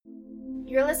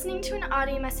You're listening to an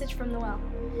audio message from The Well,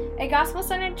 a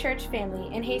gospel-centered church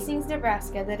family in Hastings,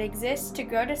 Nebraska that exists to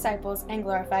grow disciples and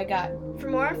glorify God. For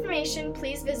more information,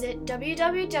 please visit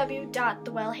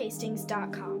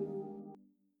www.thewellhastings.com.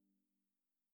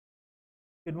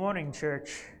 Good morning,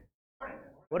 church.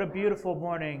 What a beautiful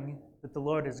morning that the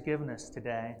Lord has given us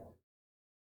today.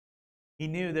 He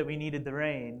knew that we needed the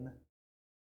rain,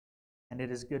 and it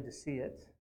is good to see it.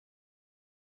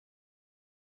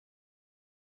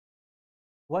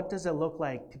 What does it look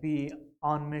like to be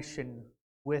on mission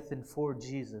with and for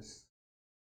Jesus?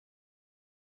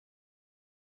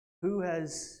 Who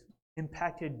has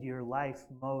impacted your life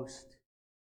most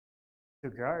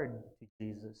with regard to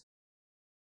Jesus?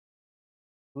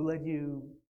 Who let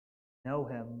you know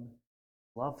him,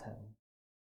 love him?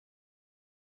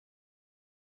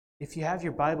 If you have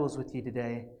your Bibles with you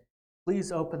today,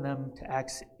 please open them to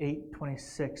Acts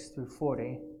 8:26 through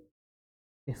 40.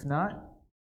 If not,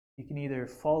 you can either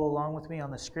follow along with me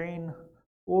on the screen,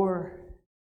 or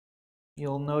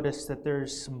you'll notice that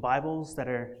there's some Bibles that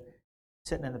are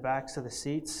sitting in the backs of the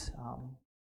seats.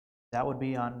 That would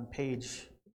be on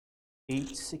page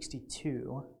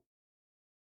 862.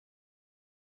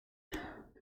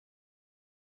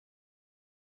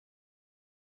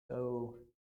 So,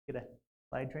 get a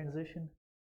slide transition?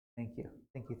 Thank you.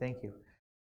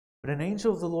 But an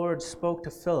angel of the Lord spoke to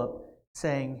Philip,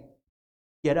 saying,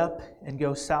 "Get up and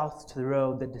go south to the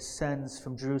road that descends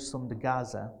from Jerusalem to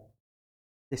Gaza.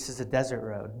 This is a desert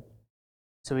road."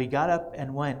 So he got up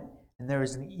and went, and there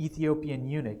was an Ethiopian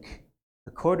eunuch,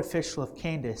 the court official of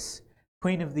Candace,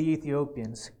 queen of the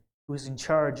Ethiopians, who was in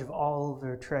charge of all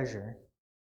their treasure.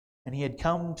 And he had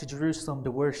come to Jerusalem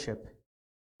to worship,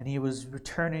 and he was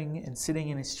returning and sitting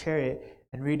in his chariot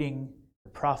and reading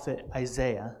the prophet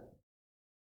Isaiah.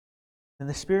 Then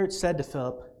the Spirit said to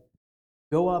Philip,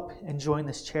 "Go up and join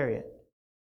this chariot."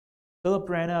 Philip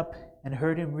ran up and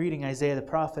heard him reading Isaiah the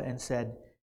prophet and said,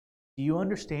 "Do you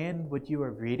understand what you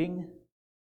are reading?"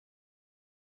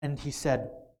 And he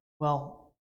said,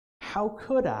 "Well, how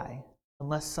could I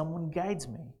unless someone guides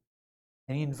me?"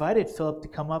 And he invited Philip to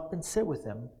come up and sit with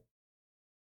him.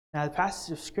 Now the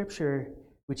passage of scripture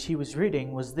which he was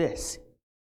reading was this: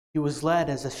 "He was led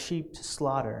as a sheep to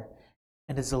slaughter,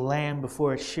 and as a lamb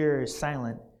before its shearer is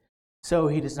silent, so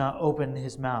he does not open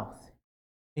his mouth.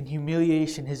 In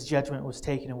humiliation his judgment was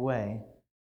taken away.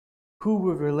 Who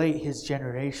will relate his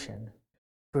generation?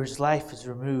 For his life is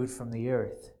removed from the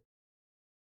earth."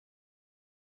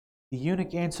 The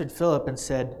eunuch answered Philip and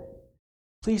said,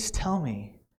 "Please tell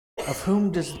me, of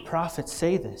whom does the prophet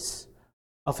say this?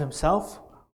 Of himself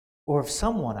or of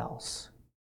someone else?"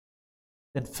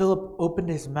 Then Philip opened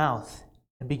his mouth,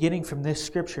 and beginning from this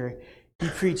scripture, he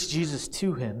preached Jesus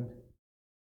to him.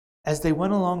 As they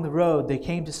went along the road, they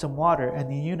came to some water, and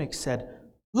the eunuch said,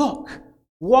 "Look,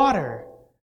 water!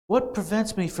 What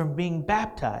prevents me from being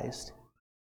baptized?"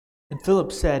 And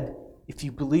Philip said, "If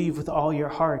you believe with all your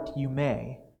heart, you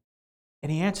may."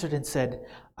 And he answered and said,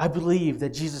 "I believe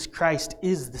that Jesus Christ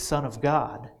is the Son of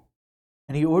God."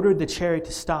 And he ordered the chariot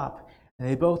to stop, and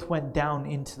they both went down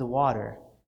into the water,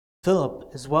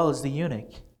 Philip as well as the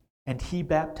eunuch, and he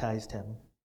baptized him.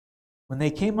 When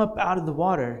they came up out of the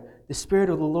water, the Spirit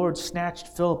of the Lord snatched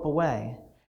Philip away,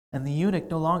 and the eunuch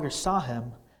no longer saw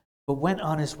him, but went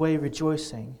on his way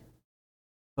rejoicing.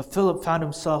 But Philip found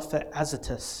himself at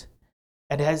Azotus,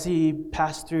 and as he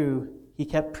passed through, he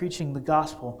kept preaching the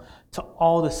gospel to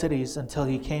all the cities until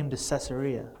he came to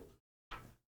Caesarea.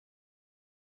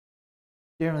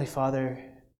 Dear Heavenly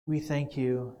Father, we thank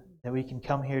you that we can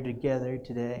come here together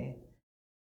today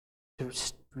to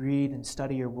read and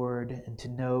study your word and to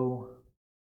know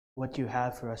what you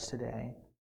have for us today.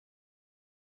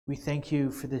 We thank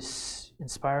you for this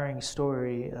inspiring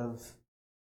story of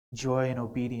joy and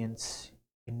obedience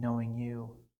in knowing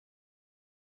you.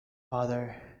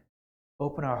 Father,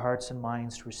 open our hearts and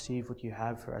minds to receive what you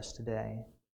have for us today.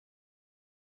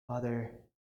 Father,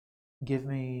 give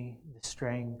me the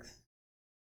strength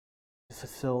to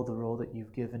fulfill the role that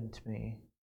you've given to me.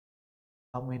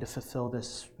 Help me to fulfill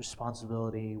this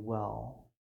responsibility well,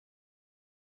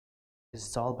 because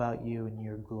it's all about you and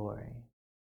your glory.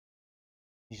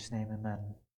 In Jesus' name,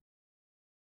 amen.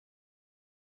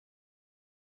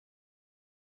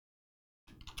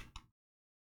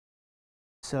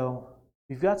 So,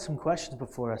 we've got some questions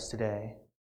before us today.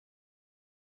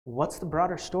 What's the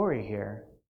broader story here?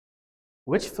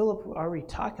 Which Philip are we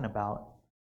talking about?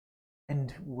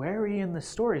 And where are we in the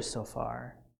story so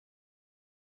far?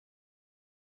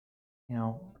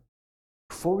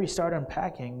 Before we start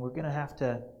unpacking, we're going to have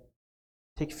to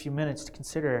take a few minutes to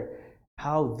consider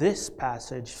how this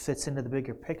passage fits into the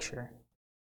bigger picture.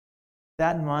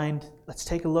 that in mind, let's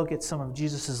take a look at some of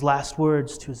Jesus' last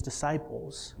words to his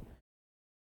disciples.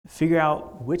 Figure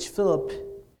out which Philip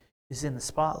is in the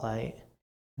spotlight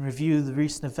and review the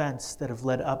recent events that have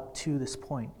led up to this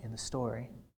point in the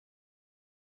story.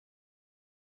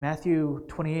 Matthew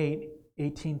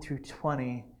 28:18 through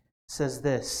 20 says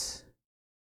this,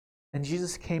 "And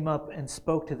Jesus came up and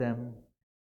spoke to them,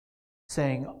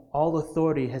 saying, 'All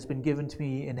authority has been given to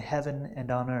me in heaven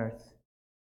and on earth.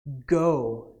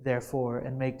 Go, therefore,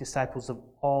 and make disciples of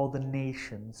all the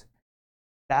nations,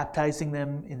 baptizing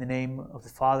them in the name of the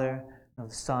Father, and of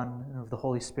the Son, and of the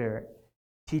Holy Spirit,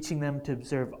 teaching them to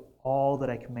observe all that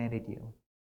I commanded you.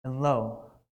 And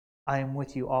lo, I am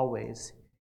with you always,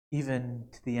 even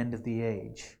to the end of the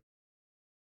age.'"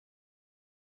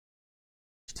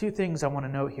 There's two things I want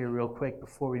to note here real quick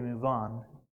before we move on.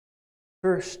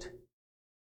 First,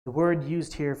 the word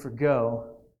used here for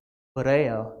go,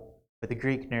 poreo, for the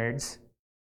Greek nerds,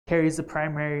 carries the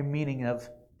primary meaning of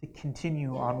to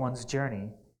continue on one's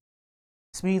journey.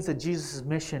 This means that Jesus'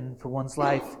 mission for one's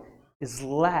life is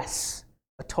less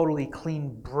a totally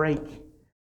clean break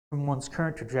from one's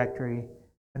current trajectory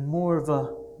and more of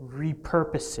a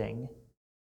repurposing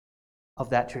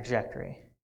of that trajectory.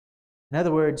 In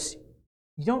other words,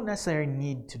 you don't necessarily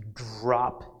need to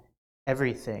drop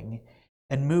everything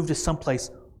and move to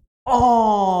someplace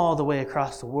all the way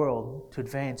across the world to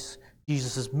advance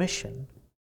Jesus' mission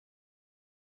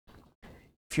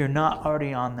if you're not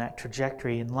already on that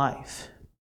trajectory in life.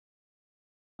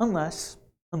 Unless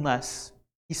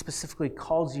he specifically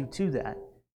calls you to that.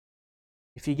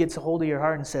 If he gets a hold of your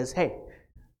heart and says, "Hey,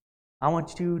 I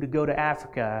want you to go to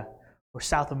Africa or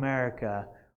South America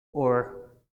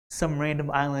or some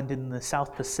random island in the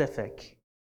South Pacific,"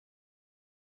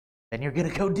 then you're going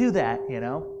to go do that,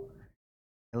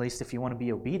 at least if you want to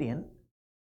be obedient.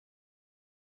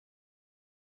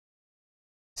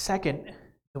 Second,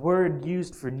 the word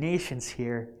used for nations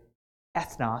here,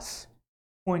 ethnos,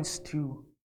 points to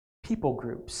people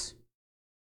groups,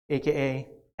 aka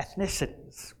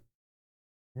ethnicities,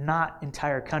 not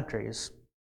entire countries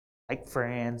like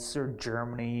France or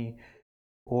Germany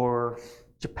or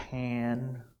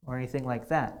Japan or anything like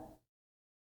that.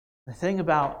 The thing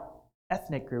about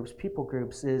ethnic groups, people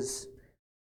groups, is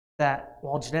that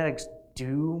while genetics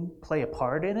do play a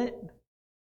part in it,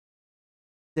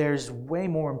 there's way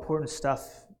more important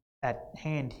stuff at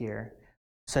hand here,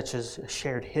 such as a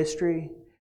shared history,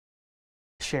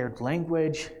 a shared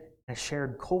language, and a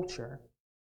shared culture.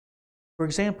 For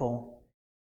example,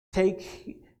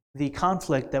 take the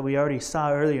conflict that we already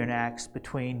saw earlier in Acts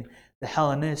between the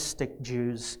Hellenistic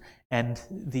Jews and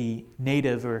the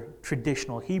native or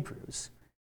traditional Hebrews.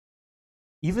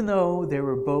 Even though they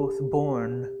were both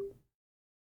born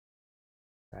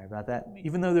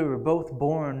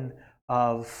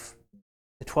of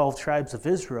the 12 tribes of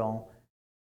Israel,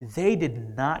 they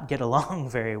did not get along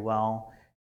very well,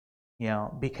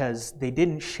 because they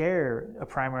didn't share a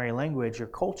primary language or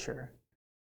culture.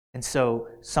 And so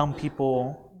some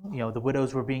people, the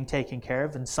widows were being taken care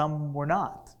of and some were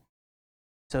not.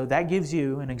 So that gives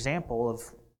you an example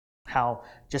of how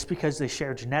just because they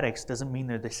share genetics doesn't mean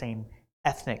they're the same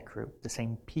ethnic group, the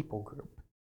same people group.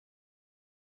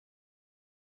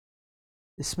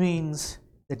 This means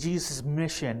that Jesus'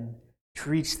 mission to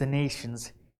reach the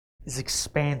nations is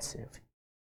expansive.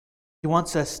 He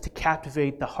wants us to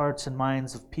captivate the hearts and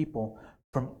minds of people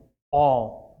from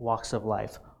all walks of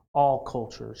life, all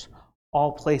cultures,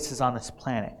 all places on this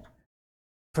planet.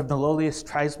 From the lowliest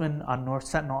tribesman on North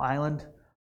Sentinel Island,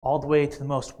 all the way to the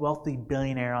most wealthy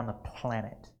billionaire on the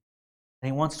planet.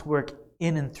 And he wants to work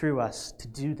in and through us to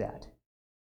do that,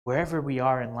 wherever we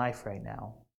are in life right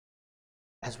now,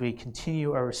 as we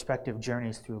continue our respective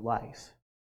journeys through life. Is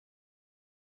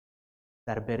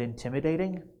that a bit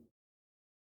intimidating?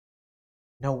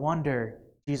 No wonder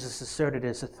Jesus asserted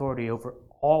his authority over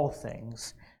all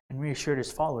things and reassured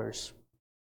his followers,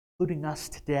 including us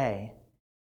today,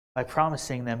 by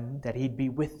promising them that he'd be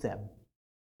with them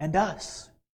and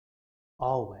us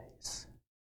always.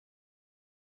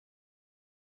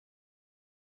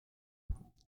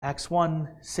 Acts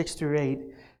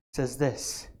 1:6-8 says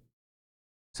this: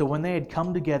 "So when they had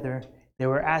come together, they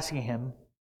were asking him,"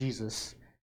 Jesus,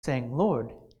 saying,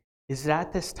 "Lord, is it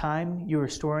at this time you are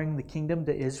restoring the kingdom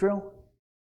to Israel?"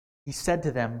 He said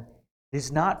to them, "It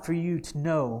is not for you to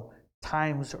know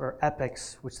times or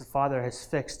epochs which the Father has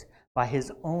fixed by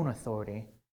his own authority,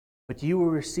 but you will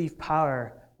receive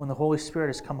power when the Holy Spirit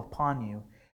has come upon you,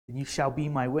 and you shall be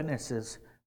my witnesses,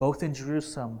 both in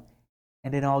Jerusalem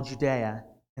and in all Judea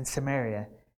and Samaria,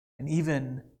 and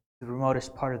even the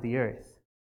remotest part of the earth."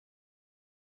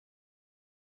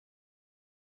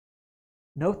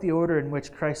 Note the order in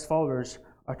which Christ's followers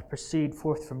are to proceed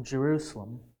forth from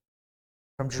Jerusalem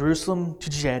to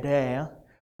Judea,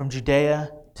 from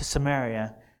Judea to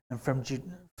Samaria, and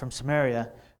from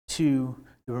Samaria to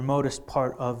the remotest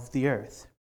part of the earth.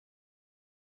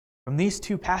 From these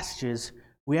two passages,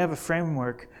 we have a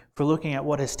framework for looking at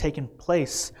what has taken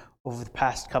place over the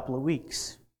past couple of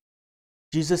weeks.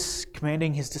 Jesus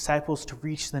commanding his disciples to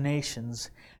reach the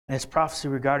nations, and his prophecy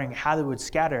regarding how they would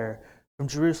scatter from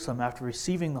Jerusalem after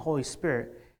receiving the Holy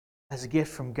Spirit as a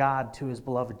gift from God to his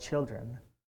beloved children.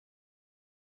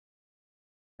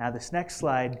 Now, this next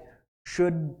slide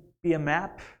should be a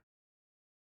map.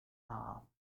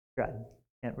 God,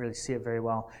 can't really see it very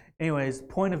well. Anyways, the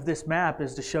point of this map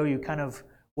is to show you kind of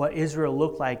what Israel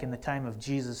looked like in the time of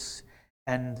Jesus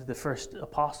and the first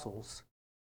apostles.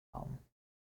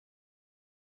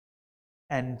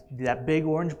 And that big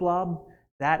orange blob,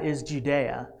 that is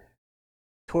Judea.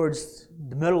 Towards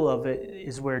the middle of it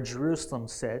is where Jerusalem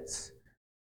sits.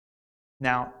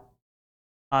 Now,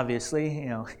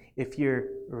 obviously, if you're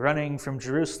running from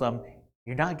Jerusalem,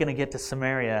 you're not going to get to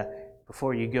Samaria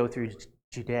before you go through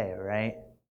Judea, right?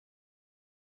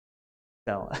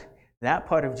 So that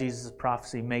part of Jesus'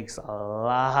 prophecy makes a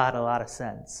lot of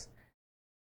sense.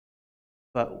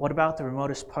 But what about the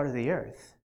remotest part of the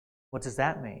earth? What does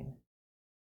that mean?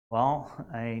 Well,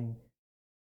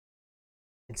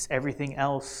 it's everything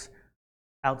else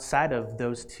outside of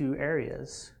those two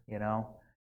areas, In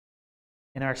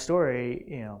our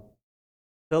story,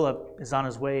 Philip is on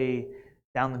his way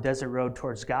down the desert road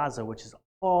towards Gaza, which is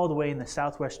all the way in the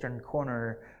southwestern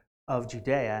corner of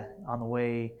Judea, on the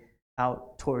way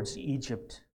out towards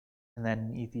Egypt and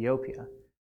then Ethiopia.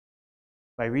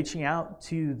 By reaching out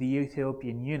to the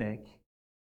Ethiopian eunuch,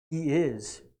 he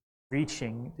is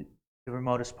reaching the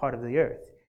remotest part of the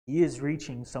earth. He is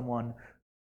reaching someone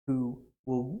who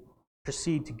will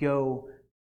proceed to go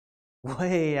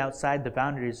way outside the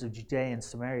boundaries of Judea and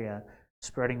Samaria,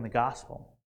 spreading the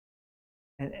gospel.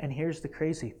 And here's the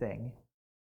crazy thing.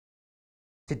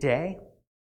 Today,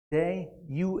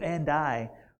 you and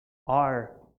I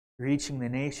are reaching the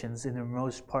nations in the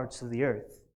remotest parts of the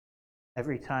earth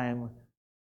every time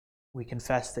we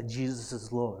confess that Jesus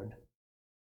is Lord.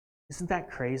 Isn't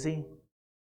that crazy?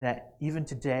 That even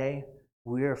today,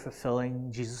 we are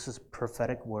fulfilling Jesus'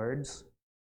 prophetic words?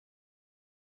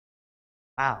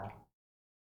 Wow.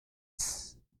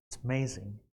 It's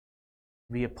amazing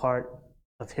to be a part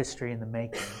of history in the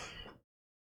making.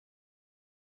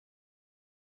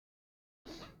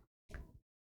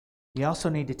 We also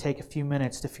need to take a few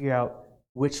minutes to figure out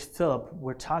which Philip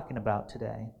we're talking about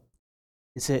today.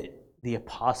 Is it the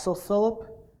Apostle Philip,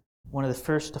 one of the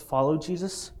first to follow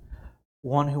Jesus,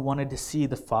 one who wanted to see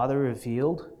the Father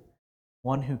revealed,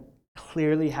 one who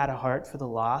clearly had a heart for the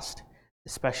lost,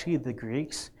 especially the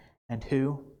Greeks, and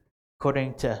who,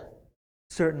 according to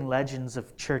certain legends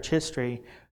of church history,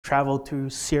 traveled through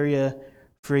Syria,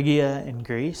 Phrygia, and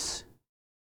Greece?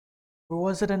 Or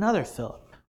was it another Philip?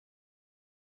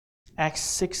 Acts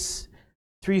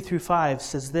 6:3-5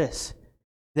 says this,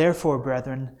 "Therefore,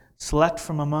 brethren, select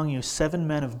from among you 7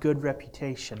 men of good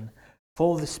reputation,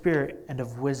 full of the Spirit and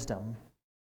of wisdom,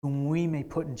 whom we may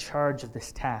put in charge of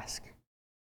this task.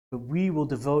 But we will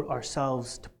devote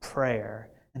ourselves to prayer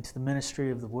and to the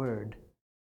ministry of the word."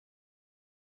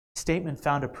 The statement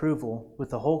found approval with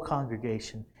the whole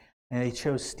congregation, and they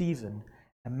chose Stephen,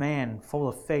 a man full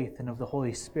of faith and of the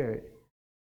Holy Spirit,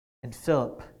 and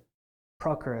Philip,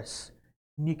 Prochorus,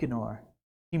 Nicanor,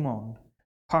 Timon,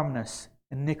 Parmenas,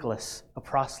 and Nicholas, a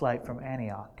proselyte from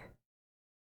Antioch.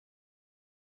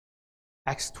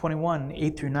 Acts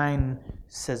 21:8-9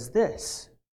 says this,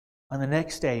 "On the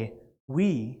next day,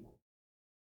 we,"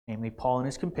 namely Paul and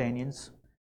his companions,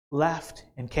 "left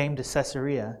and came to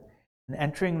Caesarea, and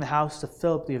entering the house of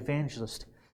Philip the evangelist,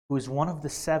 who was one of the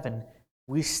 7,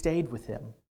 we stayed with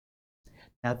him.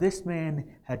 Now this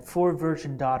man had 4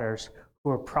 virgin daughters who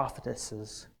were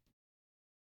prophetesses."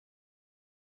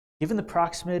 Given the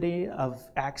proximity of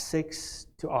Acts 6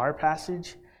 to our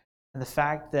passage, and the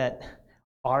fact that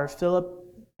our Philip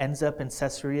ends up in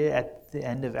Caesarea at the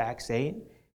end of Acts 8,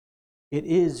 it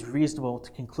is reasonable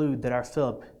to conclude that our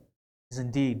Philip is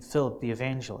indeed Philip the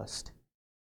evangelist,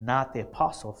 not the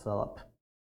Apostle Philip.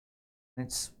 And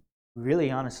it's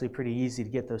really honestly pretty easy to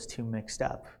get those two mixed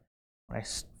up. When I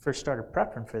first started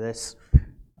prepping for this,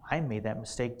 I made that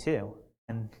mistake too.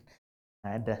 And I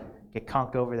had to get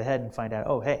conked over the head and find out,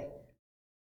 oh, hey,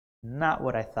 not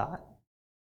what I thought.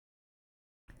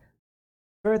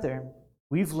 Further,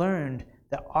 we've learned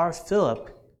that our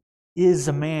Philip is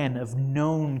a man of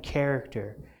known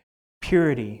character,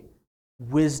 purity,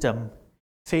 wisdom,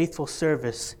 faithful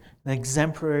service, and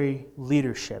exemplary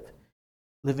leadership,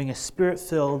 living a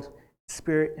spirit-filled,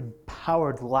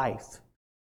 spirit-empowered life,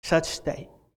 such that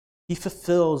he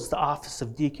fulfills the office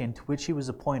of deacon to which he was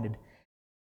appointed,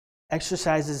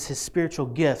 exercises his spiritual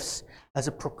gifts as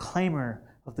a proclaimer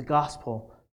of the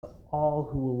gospel to all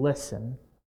who will listen,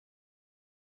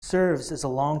 serves as a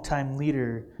longtime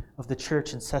leader of the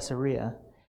church in Caesarea,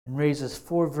 and raises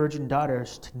 4 virgin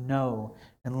daughters to know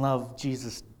and love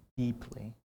Jesus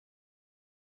deeply.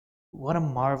 What a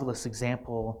marvelous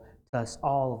example to us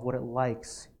all of what it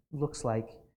looks like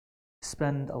to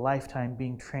spend a lifetime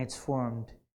being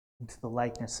transformed into the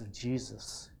likeness of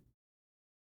Jesus.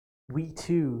 We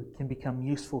too can become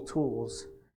useful tools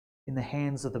in the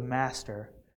hands of the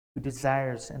Master who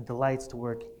desires and delights to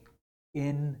work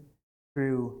in,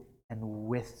 through, and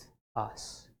with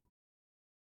us.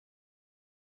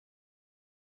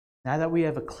 Now that we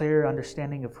have a clear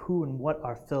understanding of who and what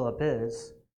our Philip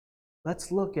is,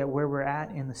 let's look at where we're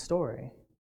at in the story.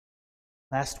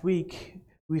 Last week,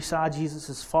 we saw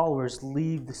Jesus' followers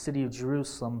leave the city of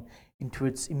Jerusalem into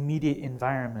its immediate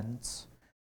environments,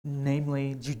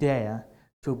 namely Judea,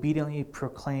 to obediently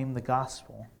proclaim the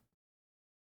gospel.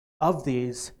 Of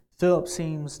these, Philip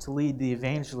seems to lead the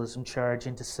evangelism charge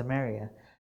into Samaria,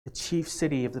 the chief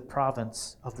city of the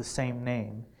province of the same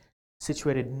name,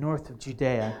 situated north of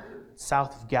Judea,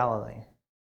 south of Galilee,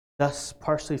 thus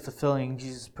partially fulfilling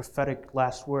Jesus' prophetic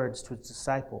last words to his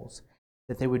disciples,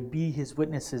 that they would be his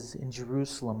witnesses in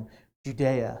Jerusalem,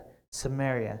 Judea,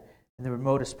 Samaria, and the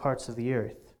remotest parts of the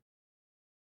earth.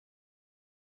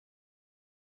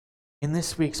 In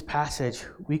this week's passage,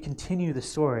 we continue the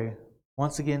story,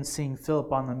 once again seeing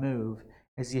Philip on the move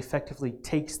as he effectively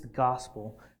takes the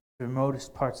gospel to the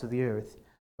remotest parts of the earth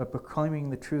by proclaiming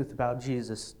the truth about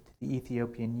Jesus to the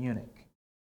Ethiopian eunuch.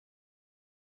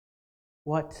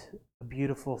 What a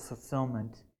beautiful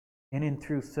fulfillment in and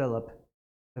through Philip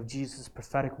of Jesus'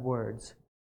 prophetic words,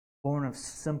 born of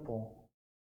simple,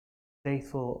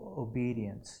 faithful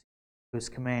obedience to his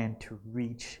command to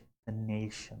reach the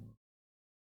nation.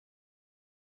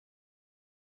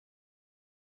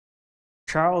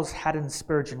 Charles Haddon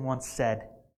Spurgeon once said,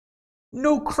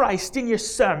 "No Christ in your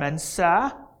sermon,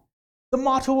 sir. The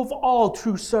motto of all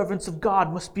true servants of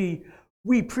God must be,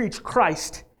 we preach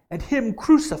Christ and him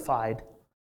crucified.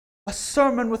 A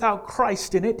sermon without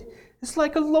Christ in it is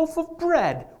like a loaf of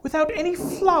bread without any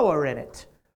flour in it.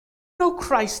 No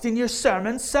Christ in your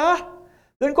sermon, sir?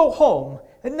 Then go home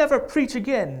and never preach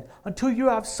again until you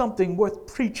have something worth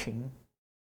preaching."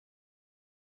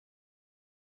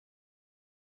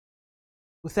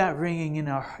 With that ringing in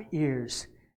our ears,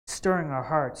 stirring our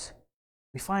hearts,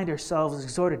 we find ourselves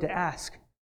exhorted to ask,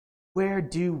 where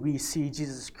do we see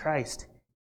Jesus Christ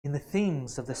in the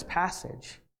themes of this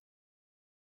passage?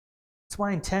 It's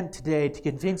my intent today to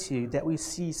convince you that we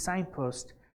see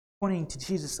signposts pointing to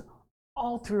Jesus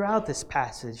all throughout this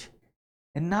passage,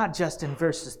 and not just in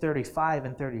verses 35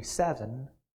 and 37.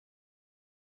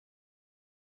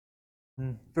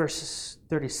 And verses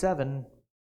 37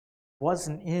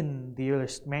 wasn't in the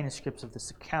earliest manuscripts of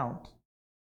this account,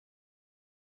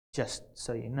 just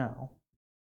so you know.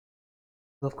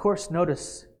 You'll of course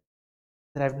notice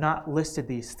that I've not listed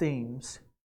these themes: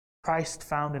 Christ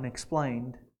found and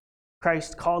explained,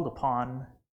 Christ called upon,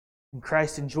 and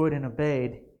Christ enjoyed and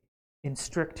obeyed in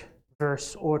strict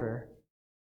verse order.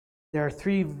 There are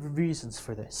 3 reasons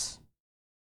for this.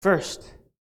 First,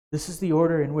 this is the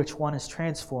order in which one is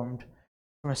transformed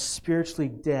from a spiritually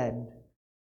dead,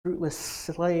 fruitless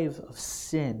slave of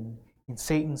sin in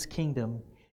Satan's kingdom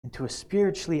into a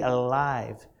spiritually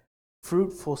alive,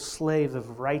 fruitful slave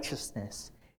of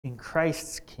righteousness in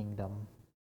Christ's kingdom.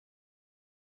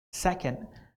 Second,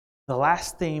 the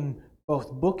last theme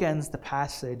both bookends the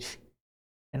passage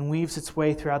and weaves its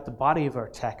way throughout the body of our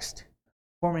text,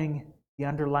 forming the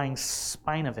underlying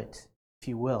spine of it, if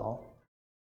you will.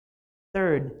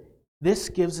 Third, this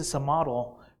gives us a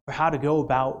model for how to go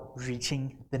about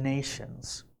reaching the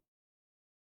nations.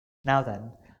 Now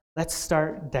then, let's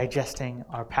start digesting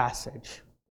our passage.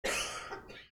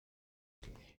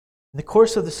 In the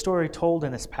course of the story told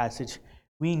in this passage,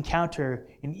 we encounter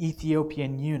an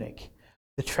Ethiopian eunuch,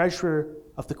 the treasurer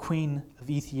of the Queen of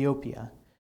Ethiopia,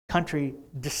 a country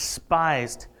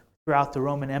despised throughout the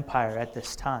Roman Empire at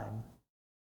this time.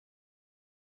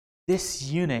 This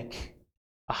eunuch,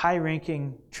 a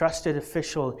high-ranking, trusted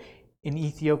official in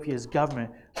Ethiopia's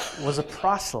government, was a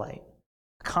proselyte,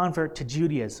 a convert to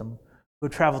Judaism, who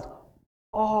had traveled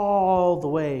all the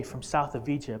way from south of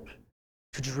Egypt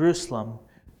to Jerusalem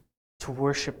to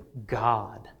worship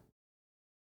God.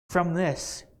 From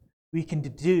this, we can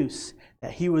deduce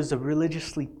that he was a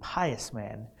religiously pious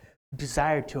man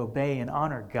desired to obey and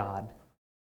honor God.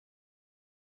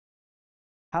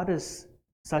 How does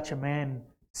such a man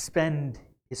spend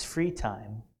his free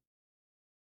time?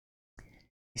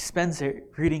 He spends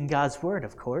it reading God's word,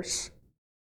 of course.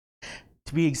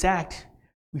 To be exact,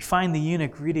 we find the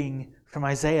eunuch reading from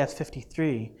Isaiah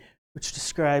 53, which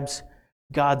describes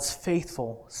God's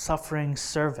faithful, suffering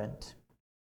servant.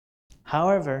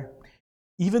 However,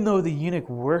 even though the eunuch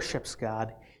worships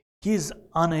God, he is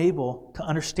unable to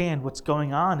understand what's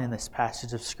going on in this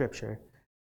passage of Scripture,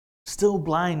 still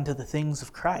blind to the things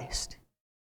of Christ.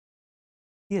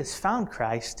 He has found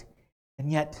Christ, and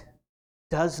yet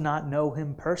does not know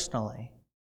him personally.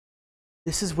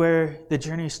 This is where the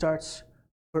journey starts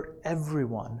for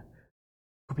everyone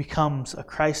who becomes a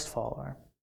Christ follower.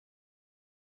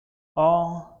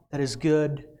 All that is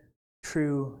good,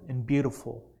 true, and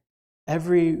beautiful,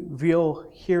 every real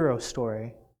hero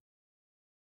story,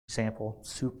 for example,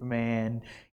 Superman,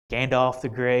 Gandalf the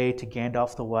Grey to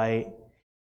Gandalf the White,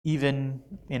 even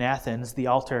in Athens, the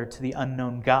altar to the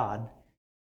unknown God.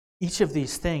 Each of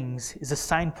these things is a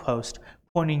signpost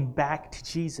pointing back to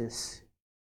Jesus.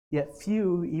 Yet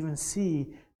few even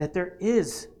see that there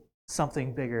is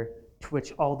something bigger to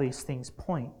which all these things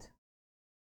point.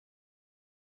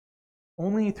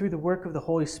 Only through the work of the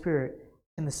Holy Spirit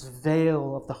can this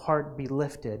veil of the heart be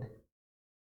lifted,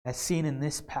 as seen in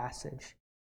this passage.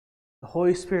 The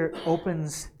Holy Spirit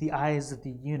opens the eyes of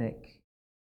the eunuch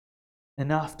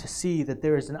enough to see that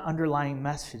there is an underlying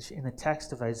message in the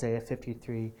text of Isaiah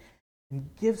 53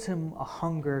 and gives him a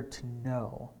hunger to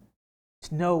know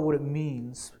what it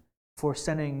means for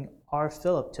sending our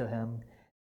Philip to him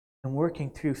and working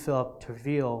through Philip to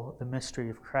reveal the mystery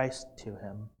of Christ to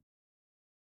him.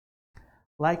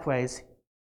 Likewise,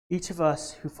 each of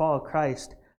us who follow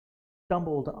Christ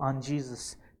stumbled on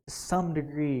Jesus to some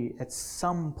degree at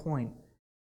some point,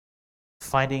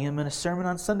 finding him in a sermon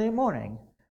on Sunday morning,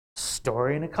 a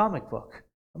story in a comic book,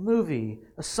 a movie,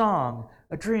 a song,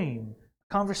 a dream,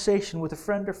 a conversation with a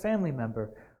friend or family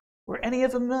member, or any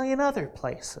of a million other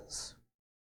places.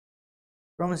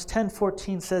 Romans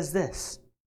 10:14 says this,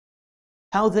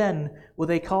 "How then will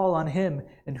they call on him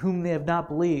in whom they have not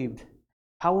believed?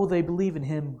 How will they believe in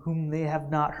him whom they have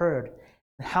not heard?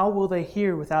 And how will they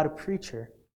hear without a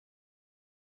preacher?"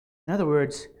 In other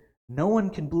words, no one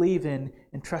can believe in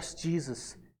and trust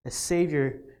Jesus as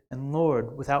Savior and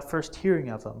Lord without first hearing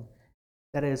of him.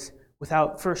 That is,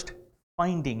 without first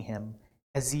finding him,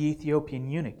 as the Ethiopian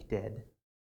eunuch did.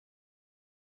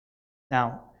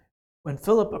 Now, when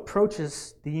Philip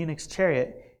approaches the eunuch's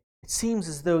chariot, it seems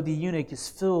as though the eunuch is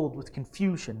filled with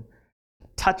confusion, a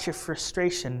touch of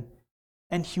frustration,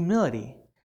 and humility,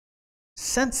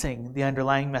 sensing the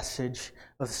underlying message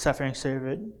of the suffering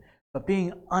servant, but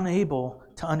being unable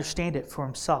to understand it for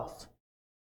himself.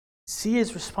 See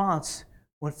his response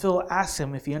when Phil asks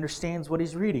him if he understands what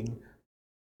he's reading.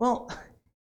 "Well,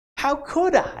 how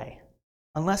could I,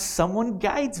 unless someone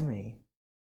guides me?"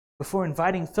 Before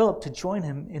inviting Philip to join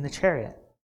him in the chariot.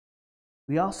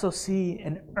 We also see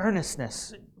an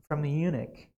earnestness from the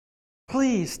eunuch.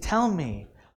 "Please tell me,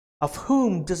 of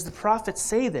whom does the prophet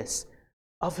say this?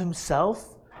 Of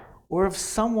himself or of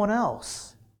someone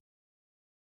else?"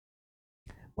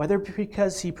 Whether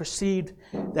because he perceived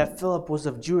that Philip was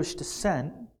of Jewish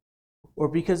descent, or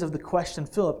because of the question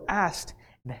Philip asked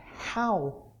and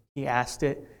how he asked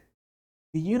it,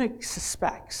 the eunuch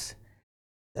suspects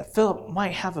that Philip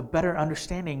might have a better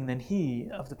understanding than he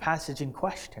of the passage in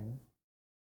question.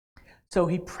 So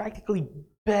he practically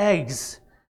begs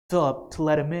Philip to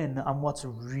let him in on what's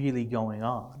really going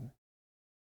on.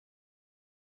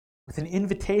 With an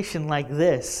invitation like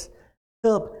this,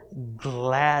 Philip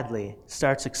gladly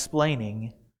starts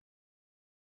explaining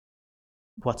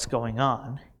what's going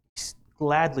on. He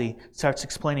gladly starts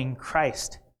explaining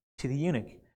Christ to the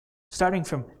eunuch, starting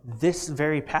from this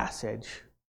very passage.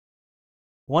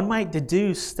 One might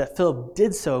deduce that Philip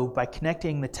did so by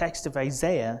connecting the text of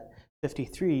Isaiah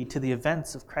 53 to the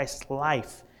events of Christ's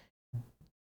life,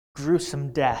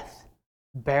 gruesome death,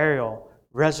 burial,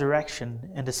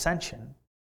 resurrection, and ascension.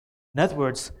 In other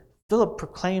words, Philip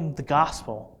proclaimed the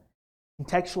gospel,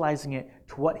 contextualizing it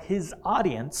to what his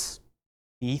audience,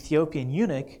 the Ethiopian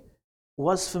eunuch,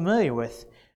 was familiar with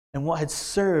and what had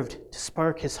served to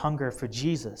spark his hunger for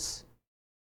Jesus.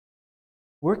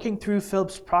 Working through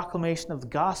Philip's proclamation of the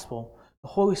gospel, the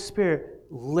Holy Spirit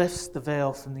lifts the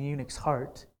veil from the eunuch's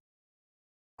heart.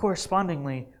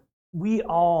 Correspondingly, we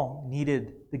all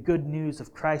needed the good news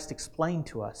of Christ explained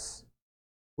to us,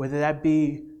 whether that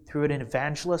be through an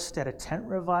evangelist at a tent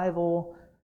revival,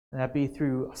 whether that be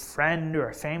through a friend or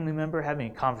a family member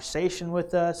having a conversation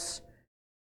with us,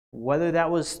 whether that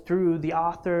was through the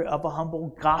author of a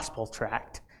humble gospel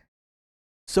tract,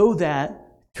 so that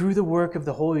through the work of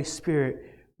the Holy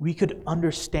Spirit, we could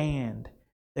understand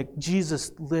that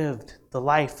Jesus lived the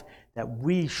life that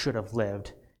we should have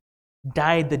lived,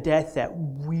 died the death that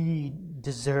we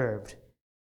deserved,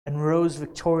 and rose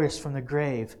victorious from the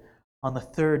grave on the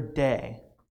third day,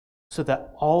 so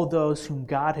that all those whom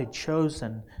God had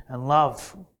chosen and loved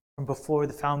from before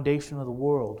the foundation of the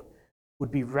world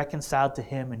would be reconciled to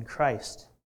him in Christ,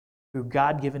 through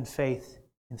God-given faith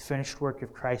in the finished work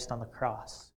of Christ on the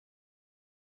cross.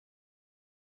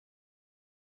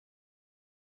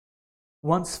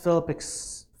 Once Philip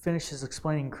finishes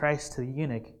explaining Christ to the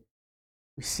eunuch,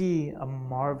 we see a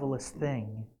marvelous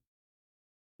thing.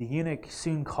 The eunuch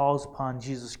soon calls upon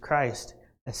Jesus Christ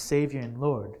as Savior and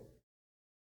Lord.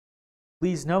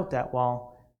 Please note that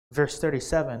while verse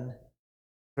 37,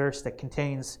 verse that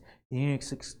contains the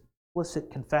eunuch's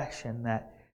explicit confession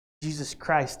that Jesus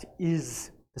Christ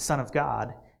is the Son of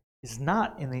God, is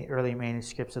not in the early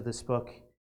manuscripts of this book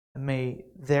and may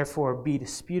therefore be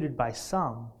disputed by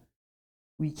some,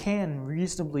 we can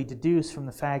reasonably deduce from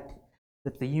the fact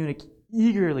that the eunuch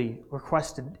eagerly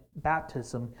requested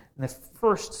baptism in the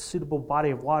first suitable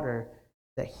body of water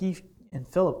that he and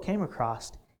Philip came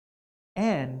across,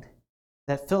 and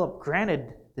that Philip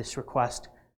granted this request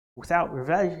without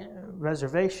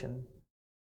reservation,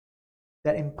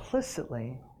 that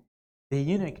implicitly the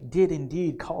eunuch did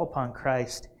indeed call upon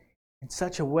Christ in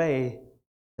such a way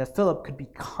that Philip could be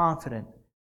confident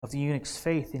of the eunuch's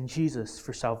faith in Jesus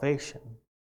for salvation.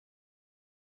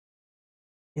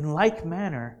 In like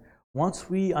manner, once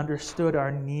we understood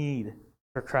our need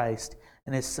for Christ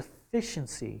and his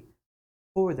sufficiency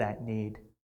for that need,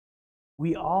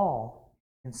 we all,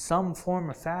 in some form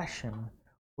or fashion,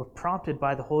 were prompted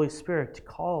by the Holy Spirit to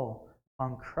call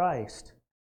on Christ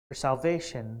for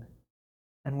salvation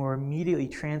and were immediately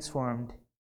transformed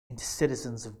into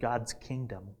citizens of God's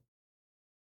kingdom.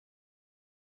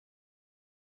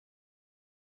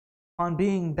 On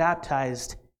being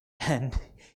baptized and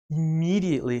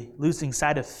immediately losing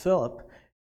sight of Philip,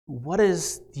 what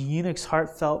is the eunuch's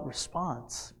heartfelt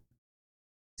response?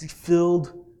 Is he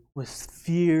filled with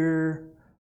fear,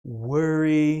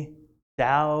 worry,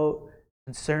 doubt,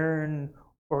 concern,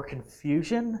 or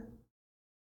confusion?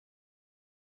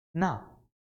 No.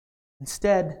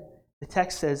 Instead, the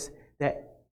text says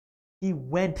that he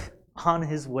went on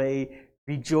his way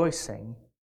rejoicing.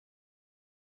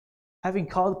 Having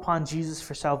called upon Jesus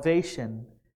for salvation,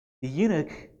 the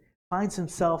eunuch finds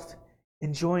himself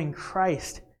enjoying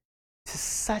Christ to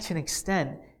such an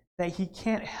extent that he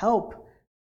can't help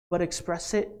but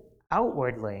express it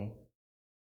outwardly.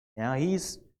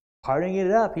 He's partying it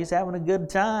up. He's having a good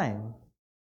time.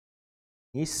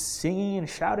 He's singing and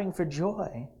shouting for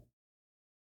joy.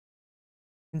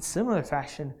 In similar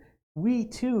fashion, we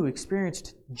too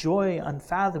experienced joy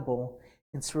unfathomable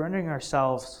in surrendering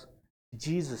ourselves to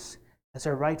Jesus as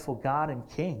our rightful God and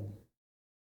King.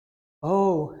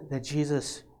 Oh, that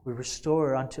Jesus would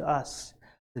restore unto us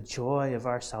the joy of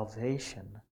our salvation.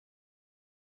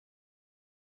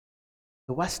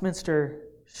 The Westminster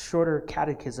Shorter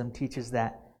Catechism teaches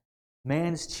that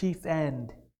man's chief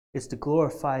end is to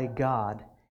glorify God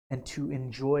and to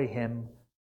enjoy him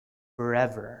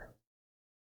forever.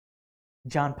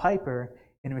 John Piper,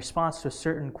 in response to a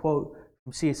certain quote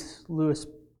from C.S. Lewis'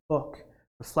 book,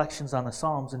 Reflections on the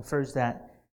Psalms, infers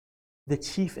that the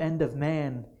chief end of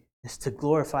man is to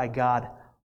glorify God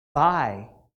by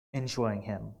enjoying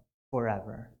him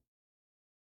forever.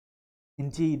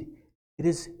 Indeed, it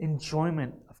is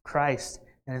enjoyment of Christ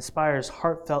that inspires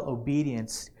heartfelt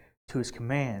obedience to his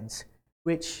commands,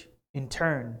 which in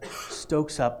turn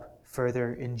stokes up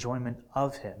further enjoyment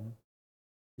of him.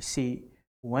 You see,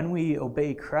 when we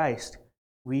obey Christ,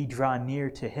 we draw near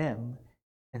to him,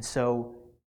 and so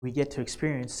we get to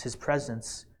experience his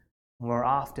presence more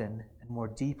often and more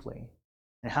deeply.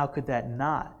 And how could that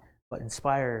not but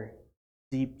inspire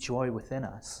deep joy within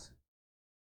us?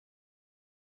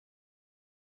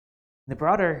 In the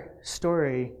broader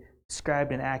story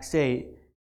described in Acts 8,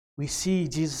 we see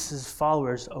Jesus'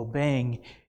 followers obeying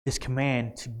his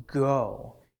command to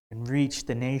go and reach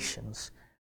the nations,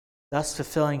 thus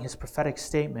fulfilling his prophetic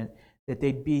statement that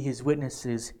they'd be his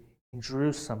witnesses in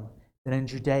Jerusalem, then in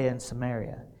Judea and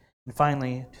Samaria, and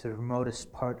finally to the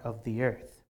remotest part of the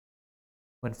earth,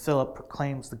 when Philip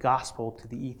proclaims the gospel to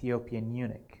the Ethiopian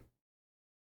eunuch.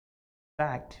 In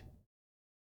fact,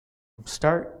 from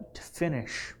start to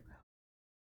finish,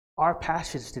 our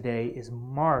passage today is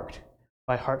marked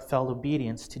by heartfelt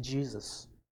obedience to Jesus.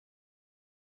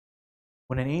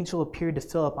 When an angel appeared to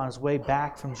Philip on his way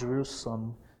back from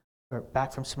Jerusalem,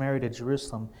 back from Samaria to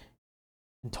Jerusalem,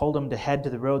 and told him to head to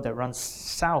the road that runs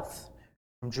south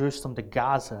from Jerusalem to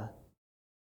Gaza,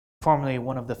 formerly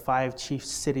one of the 5 chief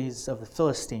cities of the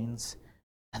Philistines,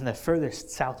 and the furthest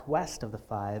southwest of the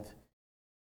 5.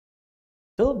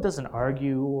 Philip doesn't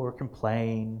argue or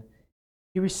complain.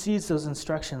 He receives those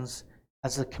instructions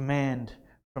as a command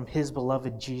from his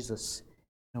beloved Jesus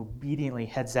and obediently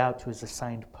heads out to his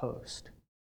assigned post.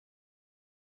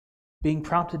 Being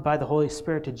prompted by the Holy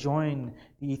Spirit to join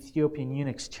the Ethiopian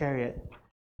eunuch's chariot,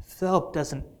 Philip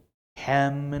doesn't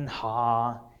hem and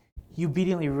haw. He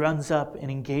obediently runs up and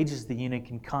engages the eunuch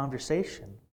in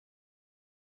conversation.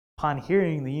 Upon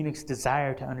hearing the eunuch's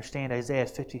desire to understand Isaiah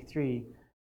 53,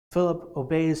 Philip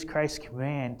obeys Christ's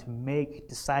command to make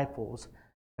disciples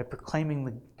by proclaiming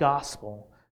the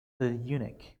gospel to the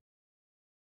eunuch.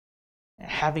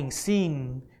 Having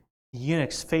seen the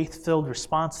eunuch's faith-filled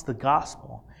response to the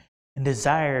gospel and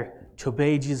desire to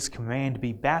obey Jesus' command to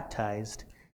be baptized,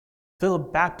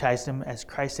 Philip baptized him as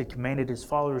Christ had commanded his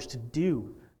followers to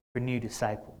do for new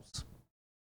disciples.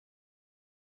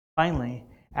 Finally,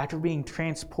 after being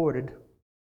transported,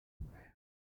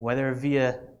 whether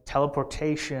via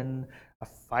teleportation, a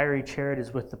fiery chariot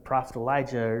is with the prophet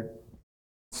Elijah, or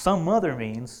some other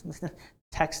means,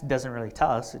 text doesn't really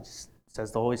tell us, it just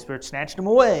says the Holy Spirit snatched him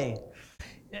away.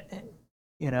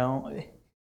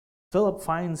 Philip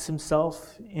finds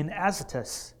himself in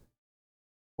Azotus,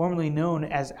 formerly known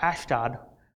as Ashdod,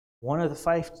 one of the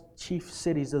 5 chief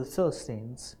cities of the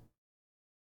Philistines.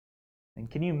 And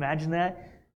can you imagine that?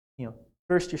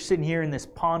 First you're sitting here in this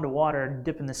pond of water,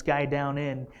 dipping this guy down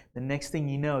in. The next thing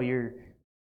you know, you're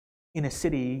in a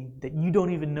city that you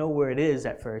don't even know where it is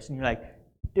at first. And you're like,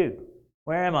 dude,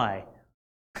 where am I?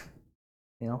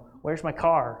 Where's my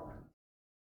car?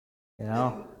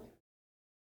 And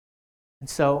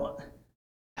so,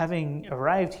 having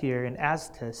arrived here in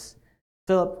Azotus,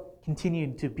 Philip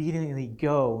continued to obediently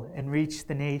go and reach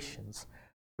the nations,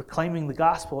 proclaiming the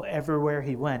gospel everywhere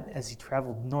he went as he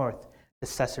traveled north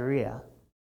to Caesarea.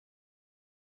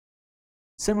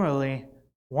 Similarly,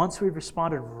 once we've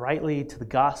responded rightly to the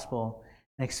gospel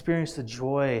and experienced the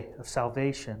joy of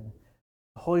salvation,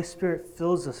 the Holy Spirit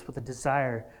fills us with a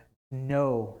desire to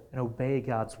know and obey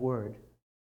God's word.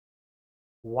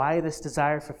 Why this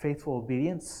desire for faithful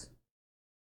obedience?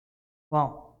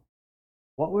 Well,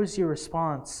 what was your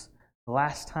response the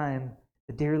last time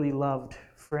the dearly loved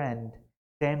friend,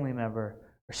 family member,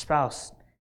 or spouse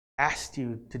asked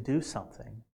you to do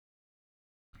something?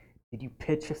 Did you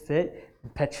pitch a fit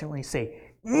and petulantly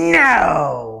say,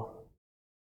 no?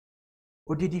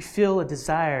 Or did you feel a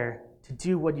desire to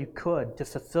do what you could to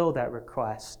fulfill that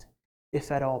request,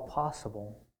 if at all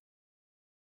possible?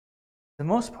 For the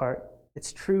most part,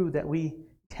 it's true that we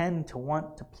tend to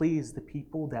want to please the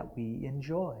people that we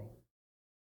enjoy.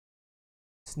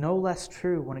 It's no less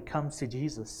true when it comes to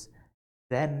Jesus,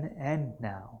 then and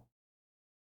now.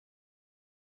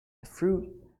 The fruit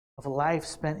of a life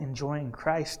spent enjoying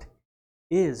Christ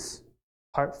is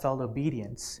heartfelt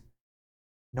obedience,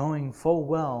 knowing full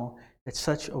well that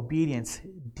such obedience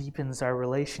deepens our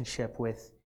relationship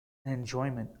with and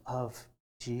enjoyment of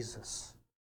Jesus.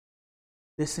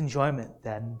 This enjoyment,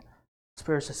 then,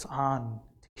 spurs us on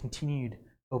to continued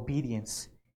obedience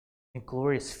in a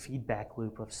glorious feedback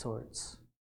loop of sorts.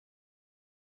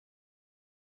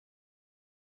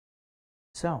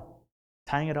 So,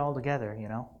 tying it all together,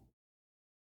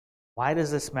 why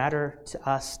does this matter to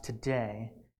us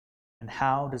today, and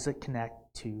how does it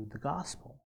connect to the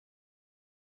gospel?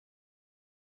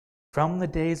 From the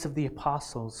days of the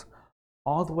apostles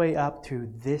all the way up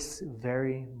through this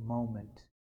very moment,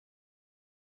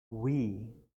 we,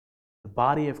 the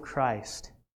body of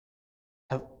Christ,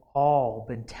 have all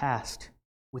been tasked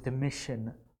with the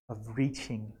mission of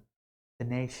reaching the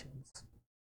nations.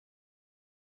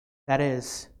 That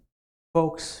is,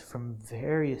 folks from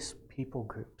various people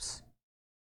groups,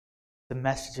 the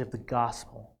message of the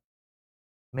gospel,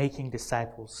 making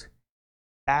disciples,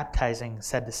 baptizing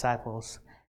said disciples,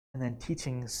 and then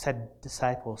teaching said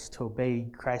disciples to obey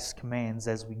Christ's commands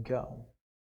as we go.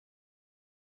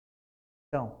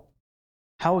 So,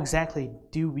 how exactly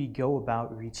do we go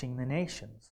about reaching the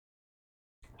nations?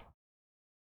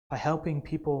 By helping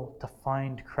people to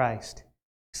find Christ,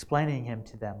 explaining Him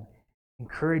to them,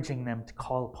 encouraging them to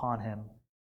call upon Him,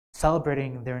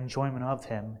 celebrating their enjoyment of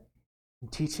Him,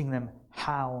 and teaching them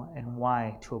how and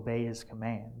why to obey His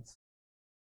commands.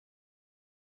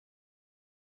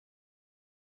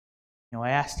 I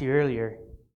asked you earlier,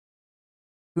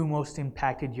 who most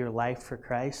impacted your life for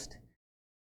Christ?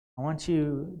 I want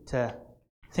you to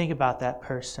think about that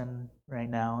person right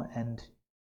now and,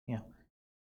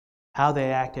 how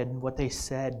they acted, what they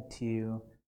said to you,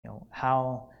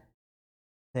 how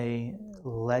they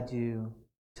led you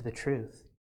to the truth.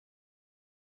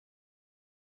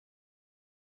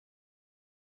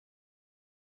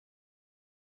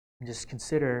 And just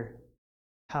consider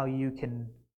how you can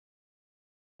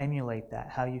emulate that,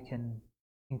 how you can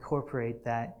incorporate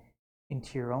that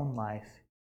into your own life.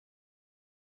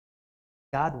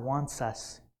 God wants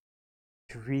us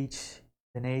to reach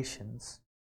the nations.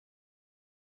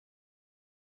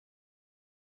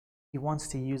 He wants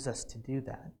to use us to do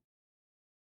that.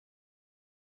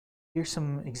 Here's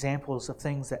some examples of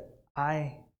things that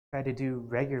I try to do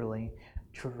regularly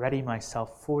to ready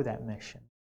myself for that mission.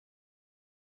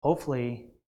 Hopefully,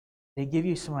 they give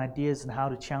you some ideas on how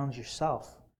to challenge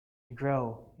yourself to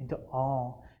grow into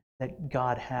all that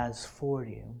God has for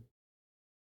you.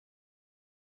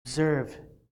 Observe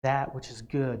that which is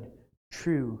good,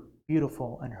 true,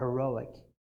 beautiful, and heroic.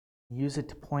 Use it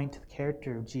to point to the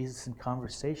character of Jesus in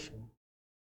conversation.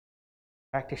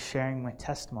 Practice sharing my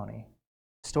testimony,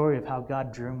 the story of how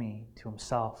God drew me to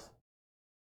himself.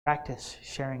 Practice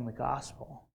sharing the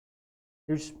gospel.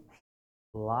 There's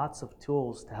lots of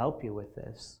tools to help you with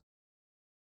this.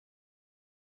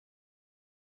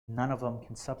 None of them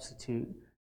can substitute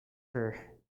for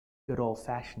good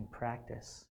old-fashioned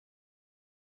practice.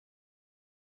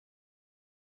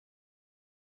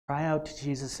 Cry out to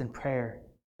Jesus in prayer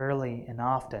early and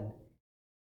often.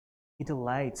 He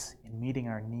delights in meeting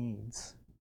our needs.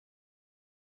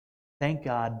 Thank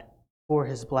God for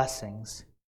his blessings.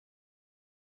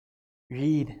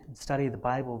 Read and study the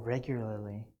Bible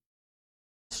regularly.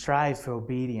 Strive for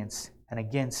obedience and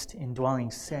against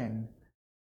indwelling sin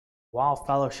while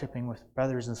fellowshipping with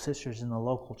brothers and sisters in the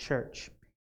local church,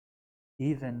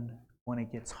 even when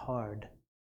it gets hard.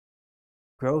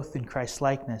 Growth in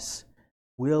Christ-likeness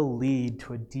will lead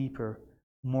to a deeper,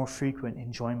 more frequent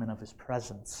enjoyment of his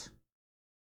presence.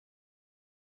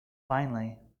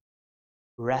 Finally,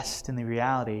 rest in the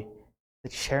reality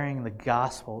that sharing the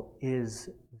gospel is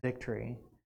victory,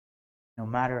 no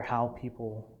matter how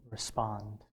people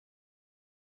respond.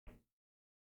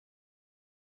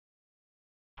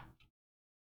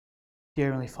 Dear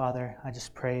Heavenly Father, I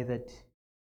just pray that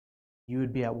you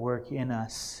would be at work in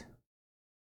us,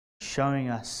 showing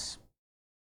us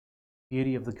the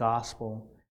beauty of the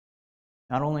gospel,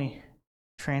 not only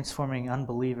transforming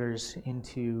unbelievers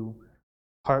into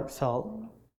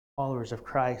heartfelt followers of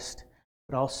Christ,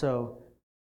 but also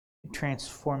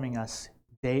transforming us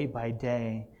day by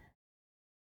day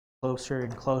closer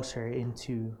and closer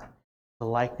into the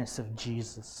likeness of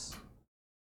Jesus.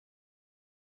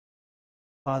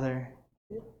 Father,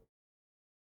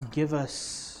 give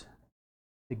us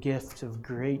the gift of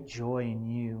great joy in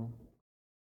you.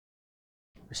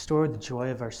 Restore the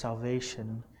joy of our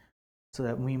salvation so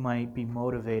that we might be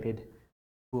motivated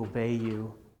to obey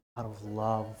you out of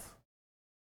love,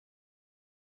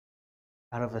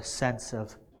 out of a sense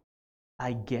of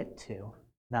I get to,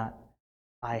 not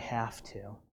I have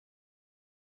to.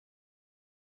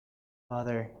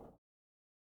 Father,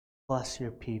 bless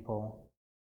your people.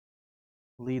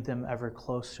 Lead them ever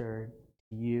closer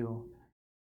to you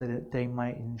so that they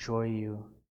might enjoy you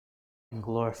and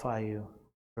glorify you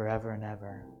forever and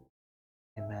ever.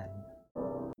 Amen.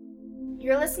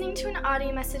 You're listening to an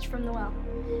audio message from The Well,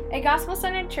 a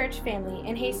gospel-centered church family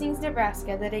in Hastings,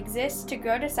 Nebraska that exists to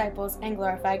grow disciples and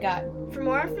glorify God. For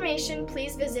more information,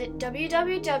 please visit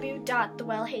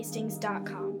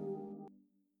www.thewellhastings.com.